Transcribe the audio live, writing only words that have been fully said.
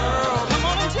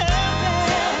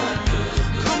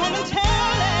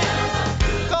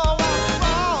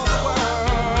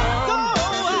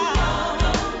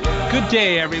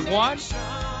day, everyone.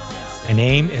 My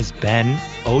name is Ben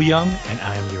Oyoung, and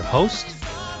I am your host.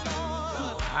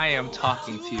 I am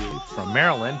talking to you from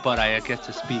Maryland, but I get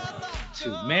to speak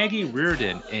to Maggie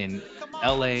Reardon in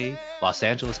LA, Los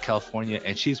Angeles, California,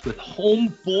 and she's with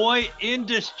Homeboy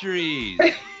Industries.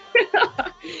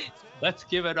 Let's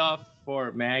give it up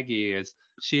for Maggie, as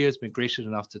she has been gracious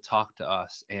enough to talk to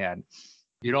us. And,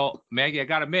 you know, Maggie, I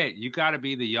got to admit, you got to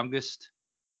be the youngest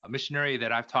missionary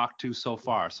that I've talked to so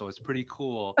far. So it's pretty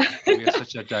cool that we have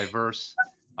such a diverse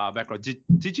background.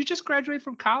 Did you just graduate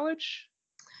from college?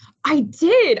 I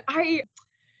did. I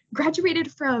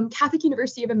graduated from Catholic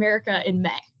University of America in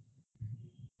May.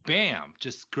 Bam,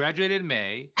 just graduated in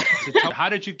May. So how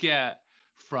did you get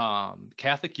from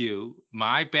Catholic U,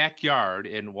 my backyard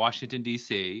in Washington,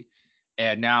 D.C.,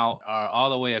 and now all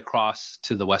the way across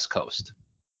to the West Coast?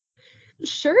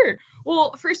 Sure.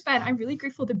 Well, first, Ben, I'm really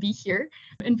grateful to be here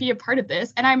and be a part of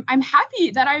this. And I'm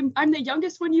happy that I'm the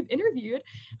youngest one you've interviewed.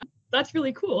 That's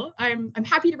really cool. I'm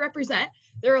happy to represent.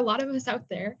 There are a lot of us out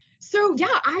there. So yeah,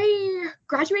 I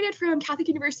graduated from Catholic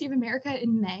University of America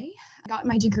in May. I got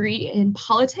my degree in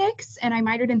politics and I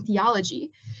minored in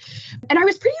theology. And I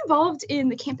was pretty involved in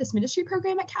the campus ministry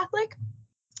program at Catholic.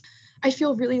 I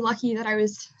feel really lucky that I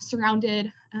was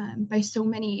surrounded by so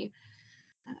many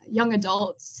young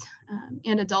adults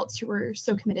and adults who were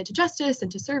so committed to justice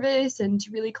and to service and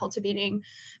to really cultivating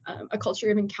a culture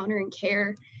of encounter and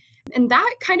care. And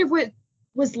that kind of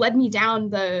was led me down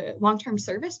the long-term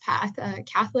service path.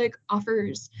 Catholic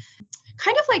offers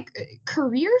kind of like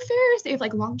career fairs. They have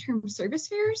like long-term service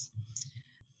fairs.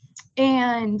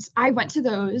 And I went to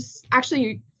those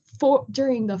actually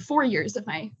during the 4 years of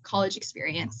my college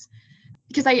experience,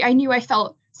 because I knew I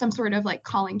felt some sort of like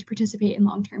calling to participate in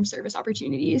long-term service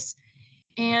opportunities.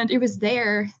 And it was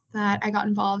there that I got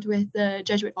involved with the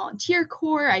Jesuit Volunteer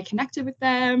Corps. I connected with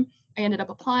them. I ended up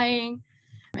applying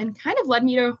and kind of led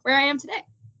me to where I am today.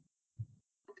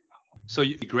 So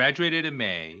you graduated in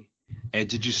May, and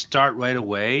did you start right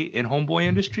away in Homeboy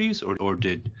Industries, or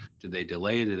did they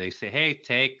delay? Did they say, hey,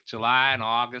 take July and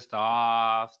August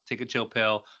off, take a chill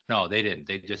pill? No, they didn't.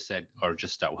 They just said, or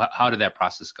just start. How did that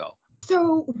process go?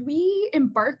 So we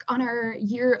embark on our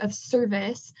year of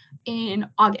service in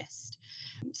August.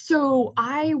 So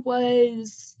I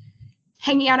was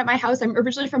hanging out at my house. I'm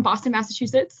originally from Boston,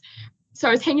 Massachusetts. So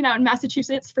I was hanging out in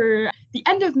Massachusetts for the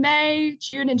end of May,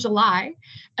 June, and July.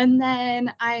 And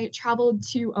then I traveled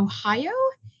to Ohio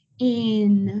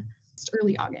in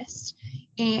early August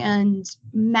and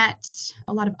met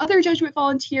a lot of other Jesuit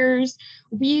volunteers.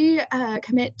 We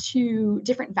commit to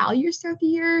different values throughout the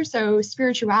year. So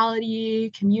spirituality,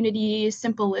 community,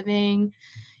 simple living,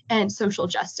 and social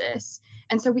justice.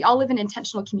 And so we all live in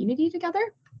intentional community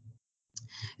together.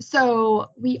 So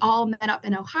we all met up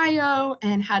in Ohio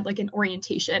and had like an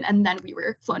orientation, and then we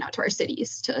were flown out to our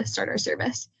cities to start our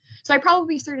service. So I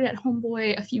probably started at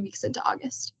Homeboy a few weeks into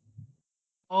August.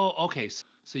 Oh, okay.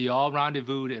 So you all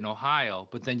rendezvoused in Ohio,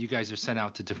 but then you guys are sent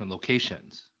out to different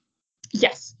locations.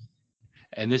 Yes.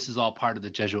 And this is all part of the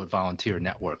Jesuit Volunteer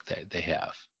Network that they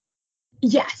have.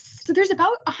 Yes. So there's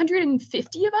about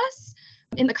 150 of us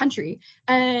in the country,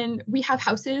 and we have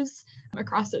houses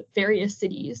across various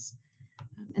cities.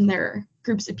 And there are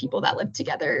groups of people that live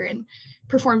together and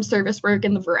perform service work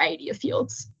in the variety of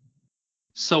fields.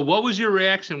 So what was your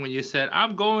reaction when you said,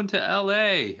 I'm going to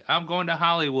LA, I'm going to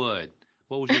Hollywood?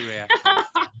 What was your reaction?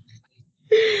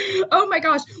 Oh my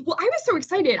gosh. Well, I was so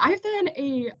excited. I've been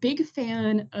a big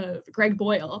fan of Greg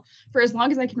Boyle for as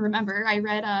long as I can remember. I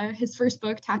read his first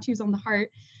book, Tattoos on the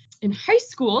Heart, in high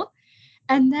school.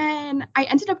 And then I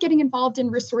ended up getting involved in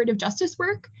restorative justice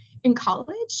work in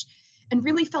college and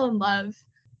really fell in love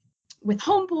with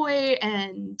Homeboy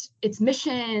and its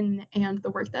mission and the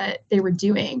work that they were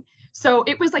doing. So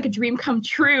it was like a dream come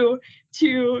true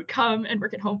to come and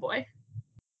work at Homeboy.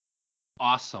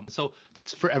 Awesome. So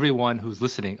for everyone who's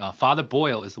listening, Father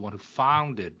Boyle is the one who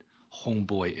founded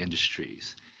Homeboy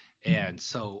Industries. And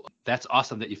so that's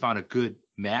awesome that you found a good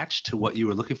match to what you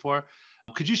were looking for.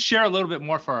 Could you share a little bit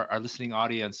more for our listening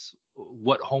audience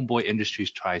what Homeboy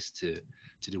Industries tries to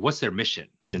do? What's their mission,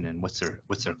 and then what's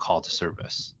their call to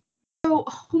service? So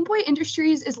Homeboy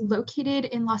Industries is located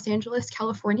in Los Angeles,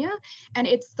 California, and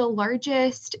it's the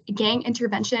largest gang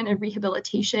intervention and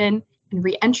rehabilitation and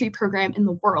reentry program in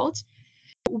the world.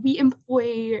 We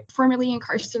employ formerly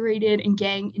incarcerated and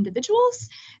gang individuals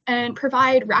and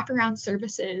provide wraparound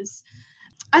services,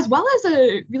 as well as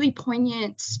a really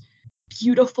poignant,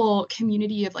 beautiful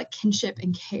community of like kinship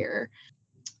and care,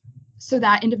 so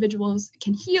that individuals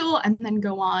can heal and then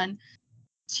go on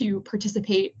to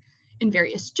participate in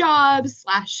various jobs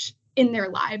 / in their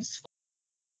lives.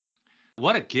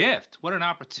 What a gift. What an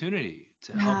opportunity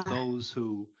to help Yeah. those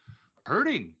who are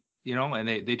hurting, and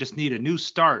they just need a new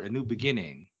start, a new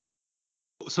beginning.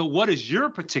 So what is your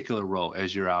particular role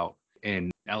as you're out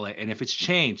in LA? And if it's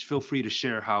changed, feel free to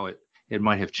share how it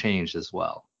might have changed as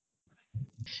well.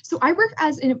 So I work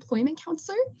as an employment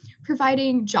counselor,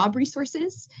 providing job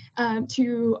resources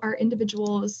to the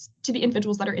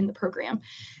individuals that are in the program.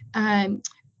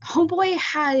 Homeboy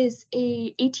has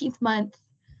a 18th month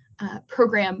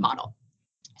program model.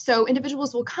 So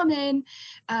individuals will come in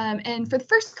and for the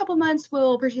first couple of months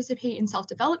will participate in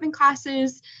self-development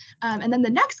classes. And then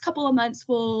the next couple of months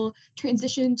will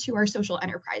transition to our social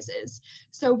enterprises.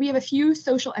 So we have a few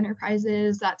social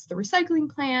enterprises. That's the recycling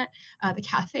plant, the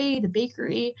cafe, the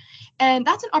bakery. And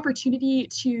that's an opportunity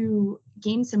to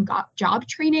gain some job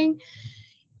training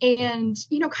and,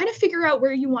 kind of figure out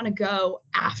where you want to go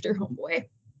after Homeboy.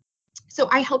 So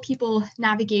I help people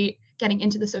navigate getting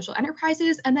into the social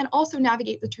enterprises and then also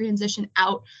navigate the transition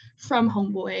out from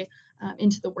Homeboy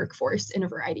into the workforce in a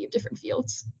variety of different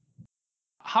fields.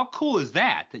 How cool is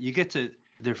that you get to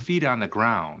their feet on the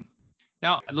ground?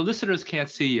 Now, the listeners can't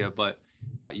see you, but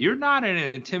you're not an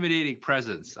intimidating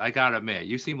presence. I got to admit,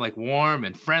 you seem like warm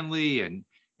and friendly and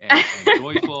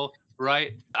joyful,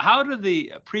 right? How do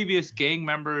the previous gang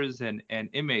members and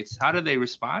inmates, how do they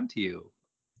respond to you?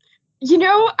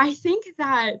 I think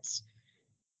that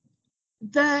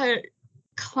the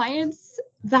clients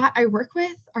that I work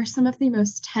with are some of the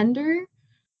most tender,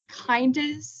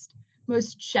 kindest,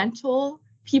 most gentle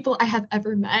people I have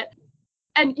ever met.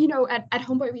 And, at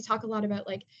Homeboy, we talk a lot about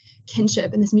like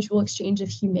kinship and this mutual exchange of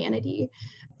humanity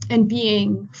and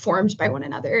being formed by one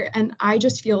another. And I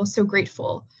just feel so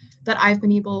grateful that I've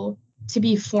been able to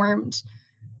be formed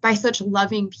by such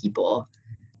loving people.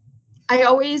 I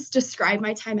always describe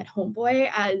my time at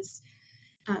Homeboy as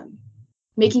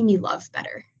making me love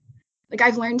better. Like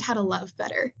I've learned how to love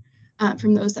better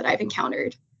from those that I've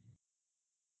encountered.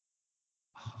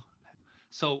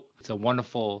 So it's a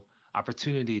wonderful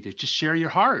opportunity to just share your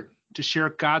heart, to share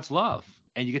God's love.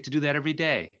 And you get to do that every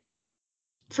day.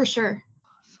 For sure.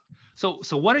 So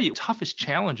what are your toughest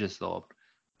challenges, though,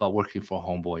 about working for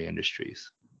Homeboy Industries?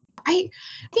 I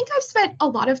think I've spent a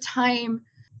lot of time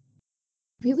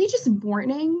really just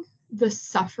mourning the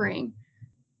suffering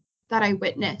that I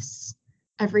witness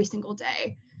every single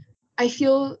day. I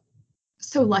feel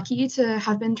so lucky to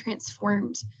have been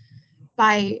transformed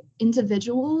by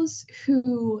individuals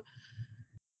who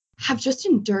have just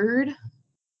endured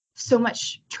so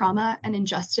much trauma and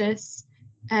injustice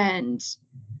and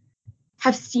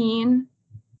have seen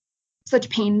such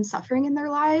pain and suffering in their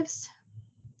lives.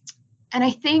 And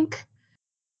I think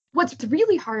what's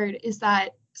really hard is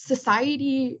that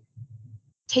society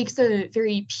takes a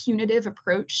very punitive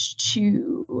approach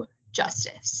to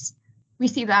justice. We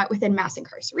see that within mass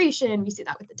incarceration, we see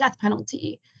that with the death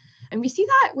penalty, and we see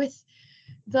that with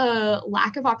the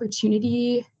lack of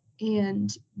opportunity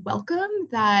and welcome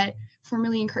that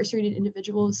formerly incarcerated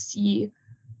individuals see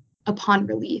upon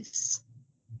release.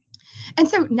 And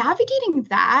so navigating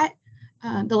that,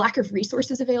 the lack of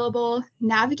resources available,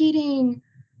 navigating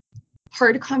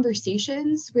hard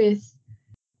conversations with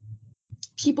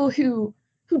people who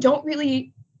don't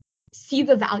really see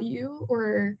the value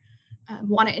or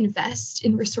want to invest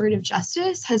in restorative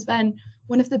justice has been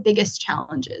one of the biggest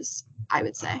challenges, I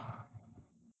would say.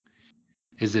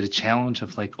 Is it a challenge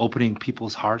of like opening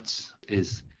people's hearts?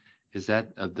 Is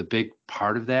that the big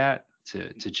part of that,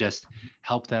 to just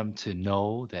help them to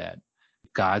know that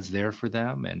God's there for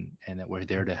them and that we're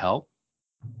there to help?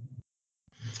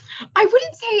 I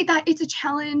wouldn't say that it's a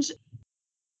challenge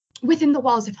within the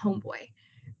walls of Homeboy.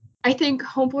 I think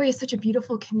Homeboy is such a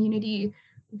beautiful community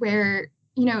where,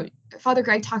 Father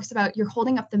Greg talks about you're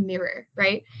holding up the mirror,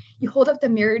 right? You hold up the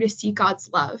mirror to see God's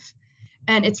love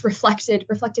and it's reflected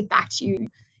back to you.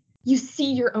 You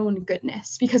see your own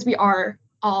goodness because we are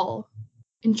all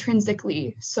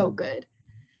intrinsically so good.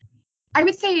 I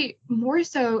would say more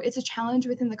so it's a challenge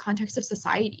within the context of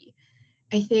society.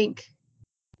 I think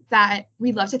that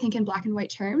we love to think in black and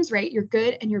white terms, right? You're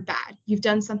good and you're bad. You've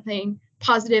done something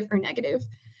positive or negative.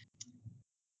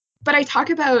 But I talk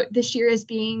about this year as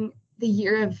being the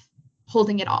year of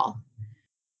holding it all,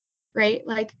 right?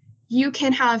 Like you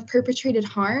can have perpetrated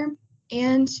harm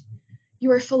and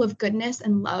you are full of goodness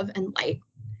and love and light.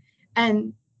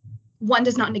 And one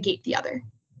does not negate the other.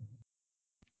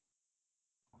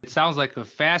 It sounds like a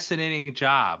fascinating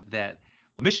job, that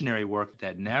missionary work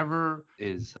that never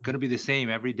is going to be the same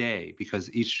every day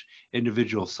because each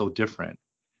individual is so different.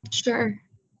 Sure.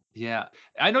 Yeah.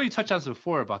 I know you touched on this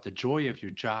before about the joy of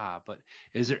your job, but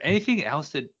is there anything else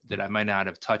that I might not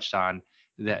have touched on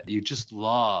that you just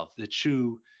love, that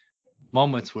you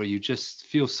moments where you just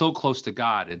feel so close to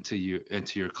God and to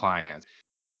your clients?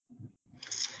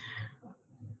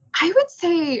 I would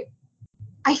say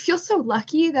I feel so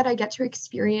lucky that I get to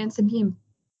experience and be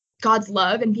God's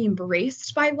love and be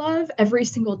embraced by love every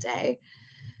single day.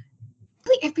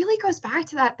 It really goes back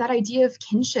to that idea of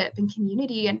kinship and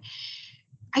community. And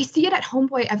I see it at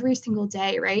Homeboy every single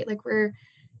day, right? Like we're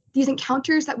these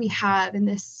encounters that we have and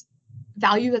this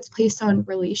value that's placed on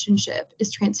relationship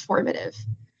is transformative.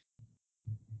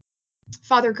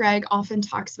 Father Greg often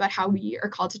talks about how we are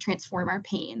called to transform our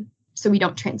pain so we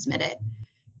don't transmit it.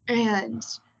 And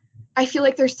I feel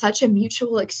like there's such a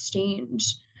mutual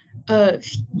exchange of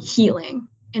healing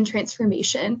and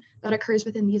transformation that occurs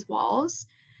within these walls.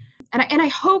 And I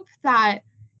hope that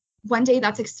one day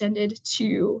that's extended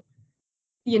to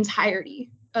the entirety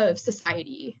of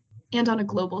society and on a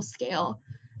global scale,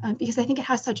 because I think it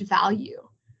has such value.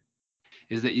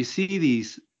 Is that you see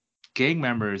these gang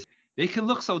members, they can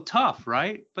look so tough,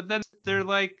 right? But then they're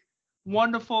like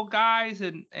wonderful guys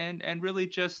and really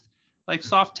just like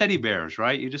soft teddy bears,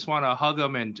 right? You just want to hug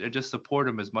them and just support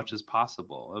them as much as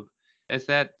possible. Is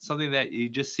that something that you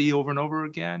just see over and over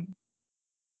again?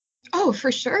 Oh,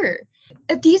 for sure.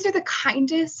 These are the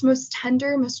kindest, most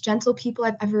tender, most gentle people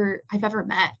I've ever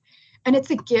met. And it's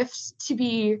a gift to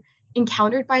be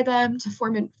encountered by them, to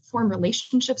form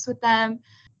relationships with them,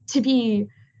 to be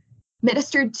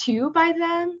ministered to by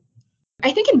them.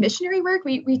 I think in missionary work,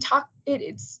 we talk,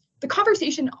 it's the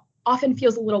conversation often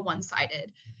feels a little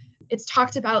one-sided. It's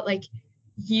talked about like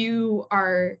you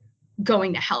are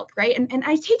going to help, right? And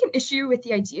I take an issue with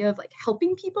the idea of like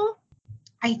helping people.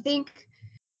 I think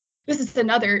this is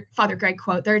another Father Greg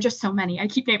quote. There are just so many. I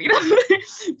keep naming them.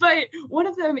 But one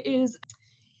of them is,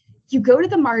 you go to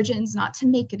the margins not to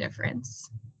make a difference,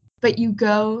 but you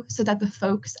go so that the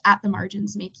folks at the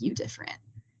margins make you different.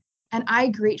 And I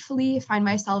gratefully find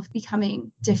myself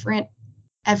becoming different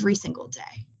every single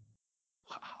day.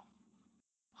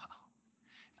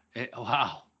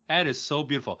 Wow. That is so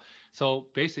beautiful. So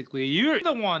basically, you're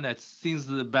the one that seems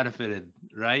to have benefited,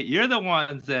 right? You're the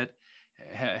one that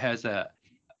has a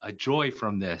joy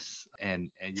from this, and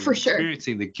you're For sure.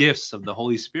 experiencing the gifts of the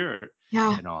Holy Spirit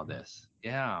and all this.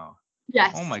 Yeah.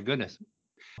 Yes. Oh my goodness.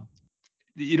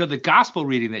 The gospel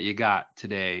reading that you got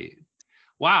today.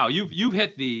 Wow, you've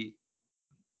hit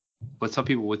what some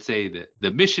people would say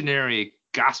the missionary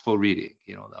gospel reading.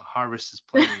 The harvest is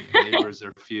plenty, labors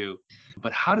are few.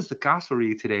 But how does the gospel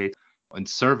reading today and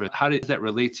service, how does that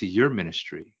relate to your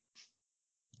ministry?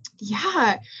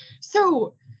 Yeah.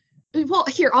 So, well,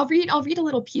 here, I'll read a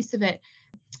little piece of it.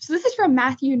 So this is from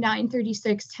Matthew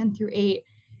 9:36, 10 through 8.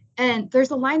 And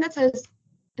there's a line that says,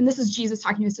 and this is Jesus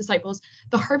talking to his disciples,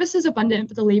 "The harvest is abundant,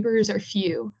 but the laborers are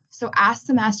few. So ask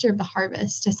the master of the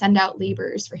harvest to send out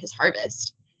laborers for his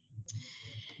harvest."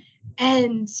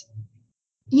 And,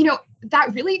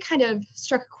 that really kind of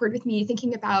struck a chord with me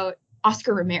thinking about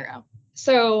Oscar Romero.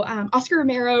 So Oscar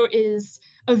Romero is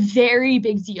a very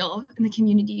big deal in the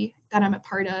community that I'm a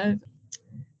part of.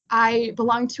 I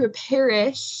belong to a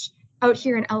parish out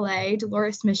here in LA,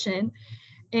 Dolores Mission,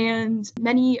 and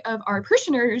many of our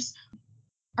parishioners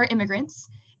are immigrants,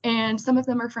 and some of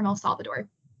them are from El Salvador.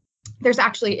 There's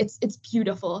actually, it's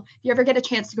beautiful. If you ever get a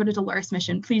chance to go to Dolores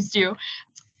Mission, please do.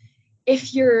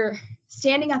 If you're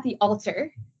standing at the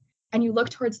altar and you look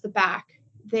towards the back,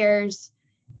 there's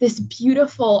this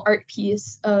beautiful art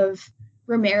piece of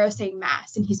Romero saying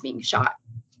mass, and he's being shot.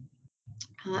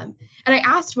 And I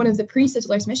asked one of the priests at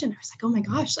Dolores Mission, I was like, "Oh my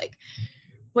gosh, like,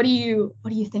 what do you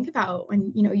think about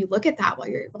when you look at that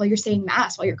while you're saying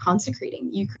mass, while you're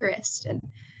consecrating the Eucharist?" And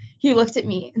he looked at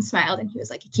me and smiled, and he was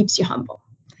like, "It keeps you humble."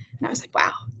 And I was like,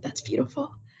 "Wow, that's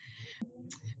beautiful."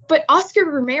 But Oscar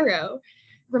Romero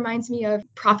reminds me of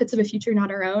Prophets of a Future Not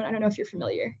Our Own. I don't know if you're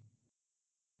familiar.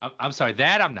 I'm sorry,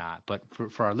 that I'm not, but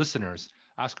for our listeners,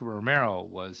 Oscar Romero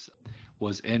was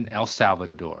in El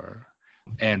Salvador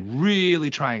and really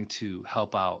trying to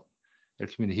help out their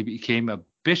community. He became a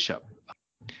bishop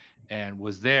and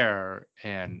was there,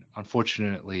 and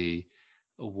unfortunately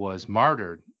was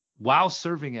martyred while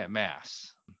serving at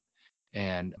Mass.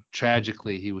 And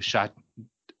tragically, he was shot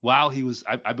while he was,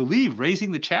 I believe,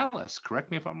 raising the chalice.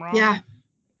 Correct me if I'm wrong. Yeah.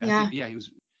 He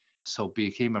was, so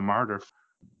became a martyr.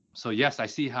 So yes, I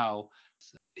see how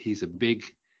he's a big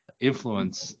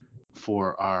influence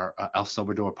for our El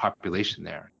Salvador population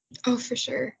there. Oh, for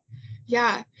sure.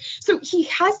 Yeah. So he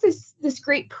has this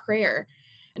great prayer,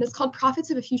 and it's called Prophets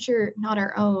of a Future Not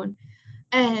Our Own.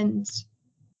 And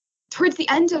towards the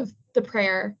end of the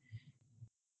prayer,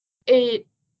 it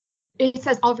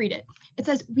says, I'll read it. It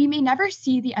says, "We may never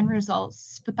see the end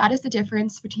results, but that is the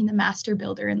difference between the master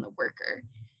builder and the worker.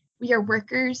 We are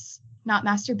workers, not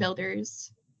master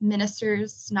builders,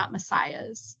 ministers, not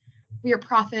messiahs. We are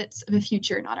prophets of a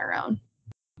future, not our own.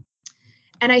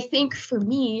 And I think for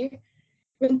me,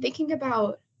 when thinking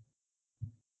about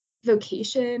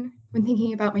vocation, when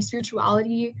thinking about my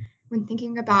spirituality, when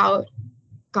thinking about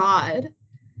God,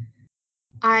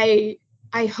 I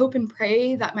hope and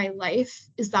pray that my life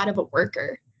is that of a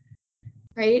worker,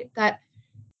 right? That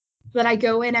I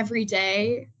go in every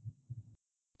day,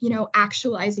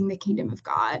 actualizing the kingdom of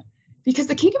God, because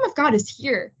the kingdom of God is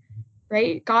here,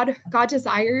 right? God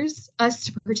desires us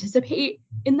to participate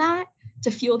in that,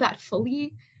 to feel that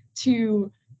fully,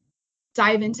 to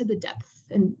dive into the depth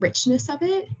and richness of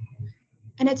it.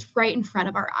 And it's right in front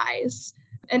of our eyes.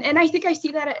 And I think I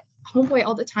see that at Homeboy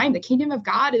all the time. The kingdom of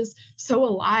God is so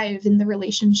alive in the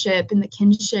relationship, in the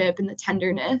kinship, in the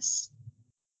tenderness.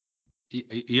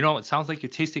 It sounds like you're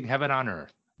tasting heaven on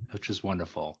earth, which is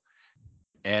wonderful.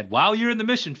 And while you're in the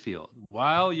mission field,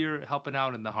 while you're helping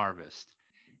out in the harvest,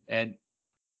 and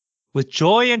with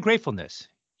joy and gratefulness,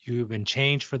 you have been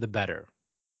changed for the better.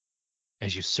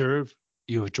 As you serve,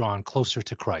 you have drawn closer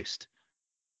to Christ.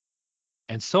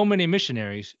 And so many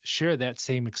missionaries share that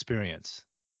same experience.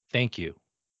 Thank you.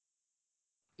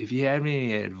 If you have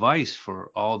any advice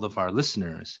for all of our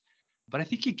listeners, but I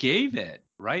think you gave it,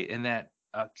 right? And that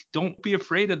don't be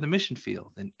afraid of the mission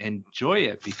field and enjoy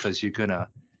it, because you're going to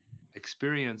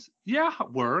experience,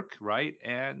 work, right?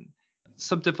 And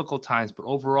some difficult times, but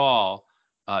overall,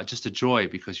 just a joy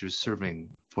because you're serving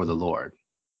for the Lord.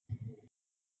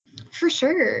 For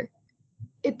sure.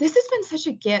 This has been such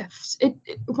a gift.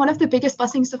 One of the biggest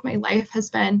blessings of my life has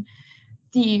been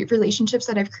the relationships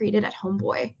that I've created at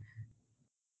Homeboy.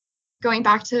 Going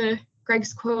back to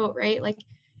Greg's quote, right? Like,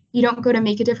 you don't go to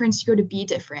make a difference, you go to be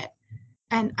different.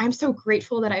 And I'm so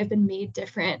grateful that I've been made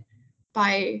different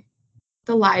by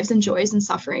the lives and joys and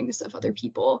sufferings of other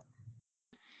people.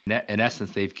 In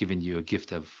essence, they've given you a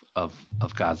gift of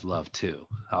God's love too.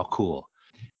 How cool.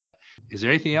 Is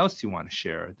there anything else you want to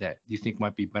share that you think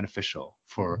might be beneficial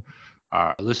for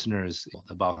our listeners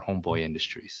about Homeboy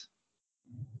Industries?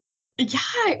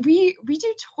 Yeah, we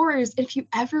do tours. If you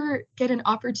ever get an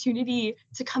opportunity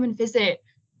to come and visit,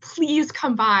 please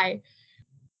come by.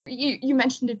 You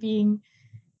mentioned it being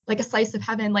like a slice of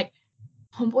heaven. Like,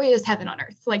 Homeboy is heaven on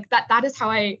earth. Like that is how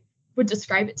I would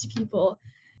describe it to people.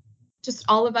 Just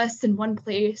all of us in one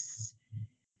place,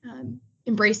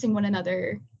 embracing one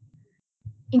another,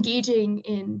 engaging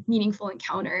in meaningful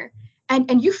encounter.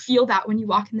 And you feel that when you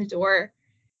walk in the door.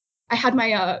 I had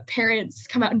my parents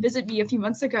come out and visit me a few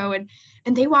months ago, and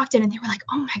they walked in and they were like,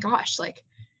 oh my gosh, like,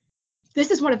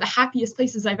 this is one of the happiest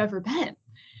places I've ever been.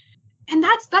 And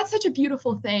that's such a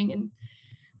beautiful thing. And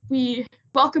we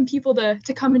welcome people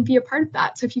to come and be a part of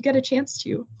that. So if you get a chance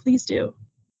to, please do.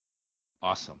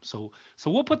 Awesome. So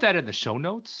we'll put that in the show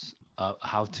notes,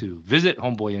 how to visit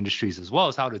Homeboy Industries, as well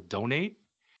as how to donate.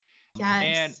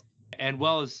 Yes. And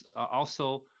well as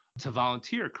also to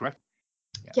volunteer, correct?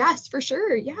 Yeah. Yes, for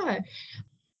sure. Yeah.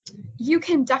 You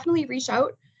can definitely reach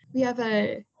out. We have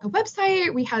a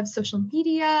website. We have social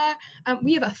media.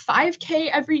 We have a 5K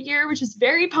every year, which is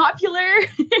very popular.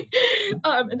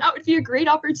 And that would be a great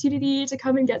opportunity to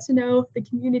come and get to know the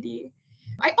community.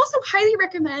 I also highly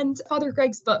recommend Father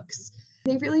Greg's books.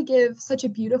 They really give such a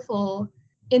beautiful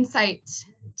insight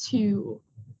to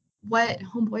what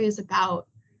Homeboy is about.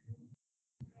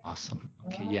 Awesome.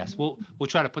 Okay, yes, we'll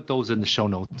try to put those in the show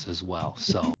notes as well.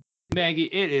 So, Maggie,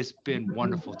 it has been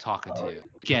wonderful talking to you.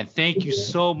 Again, thank you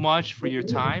so much for your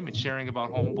time and sharing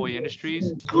about Homeboy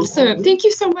Industries. Awesome. Thank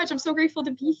you so much. I'm so grateful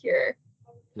to be here.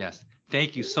 Yes,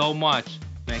 thank you so much,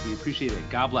 Maggie. Appreciate it.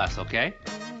 God bless, okay?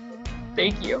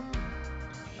 Thank you.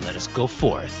 Let us go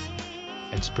forth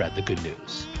and spread the good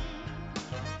news.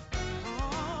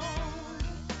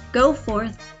 Go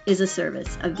Forth is a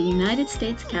service of the United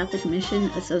States Catholic Mission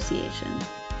Association,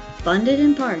 funded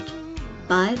in part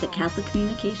by the Catholic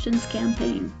Communications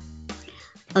Campaign.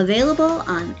 Available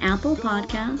on Apple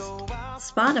Podcast,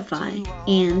 Spotify,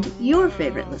 and your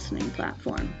favorite listening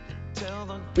platform.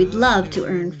 We'd love to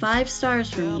earn 5 stars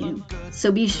from you,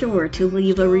 so be sure to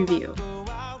leave a review.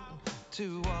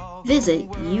 Visit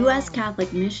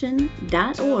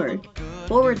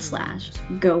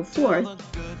uscatholicmission.org/goforth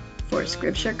for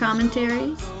scripture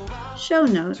commentaries, show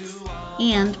notes,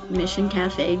 and Mission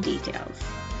Cafe details.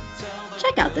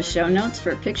 Check out the show notes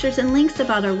for pictures and links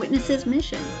about our Witnesses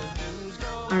mission.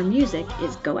 Our music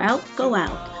is Go Out, Go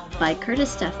Out by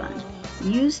Curtis Stephan,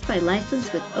 used by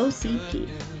license with OCP.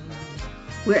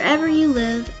 Wherever you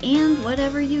live and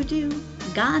whatever you do,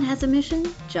 God has a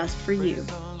mission just for you.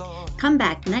 Come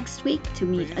back next week to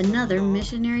meet another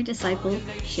missionary disciple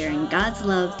sharing God's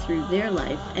love through their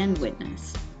life and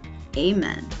witness.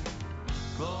 Amen.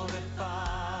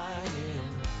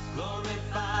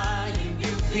 Glorifying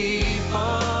you people.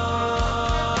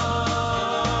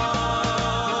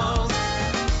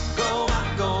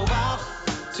 Go out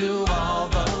to all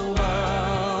the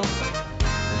world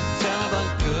and tell the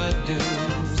good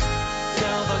news.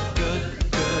 Tell the good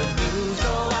news.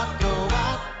 Go out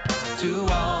to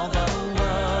all the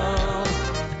world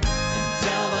and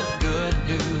tell the good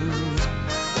news.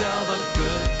 Tell the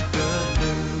good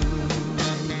news.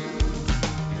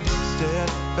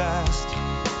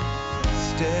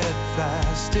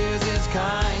 Steadfast is his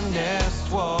kindness.